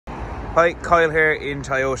Hi, Kyle here in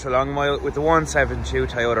Toyota Long Mile with the 172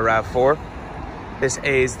 Toyota RAV4. This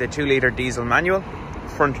is the 2-litre diesel manual,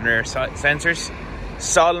 front and rear sensors,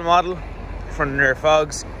 solid model, front and rear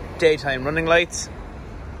fogs, daytime running lights,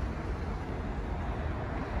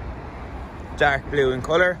 dark blue in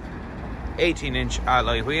colour, 18-inch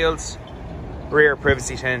alloy wheels, rear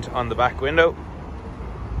privacy tent on the back window.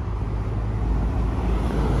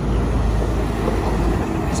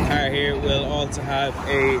 This car here will also have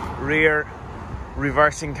a rear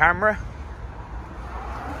reversing camera,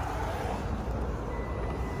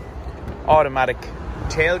 automatic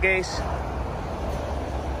tailgate,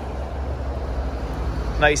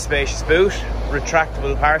 nice spacious boot,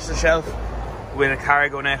 retractable parcel shelf with a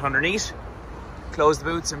cargo net underneath. Close the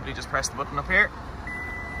boot, simply just press the button up here.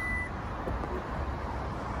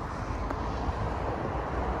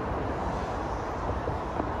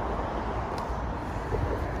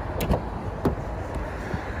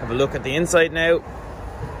 Have a look at the inside now.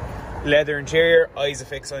 Leather interior,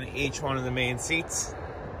 ISOFIX on each one of the main seats.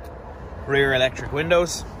 Rear electric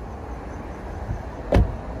windows.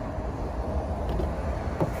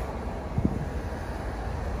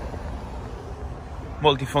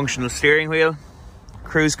 Multifunctional steering wheel.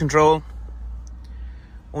 Cruise control.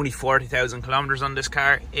 Only 40,000 kilometers on this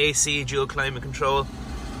car. AC, dual climate control.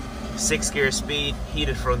 6-gear speed,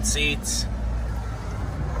 heated front seats.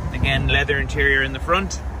 Again, leather interior in the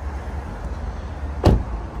front.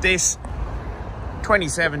 This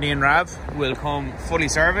 2017 RAV will come fully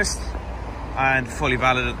serviced and fully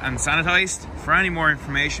validated and sanitised. For any more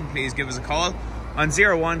information, please give us a call on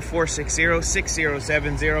 01460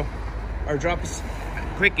 6070 or drop us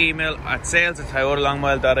a quick email at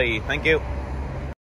sales@toyotalongmile.ie. Thank you.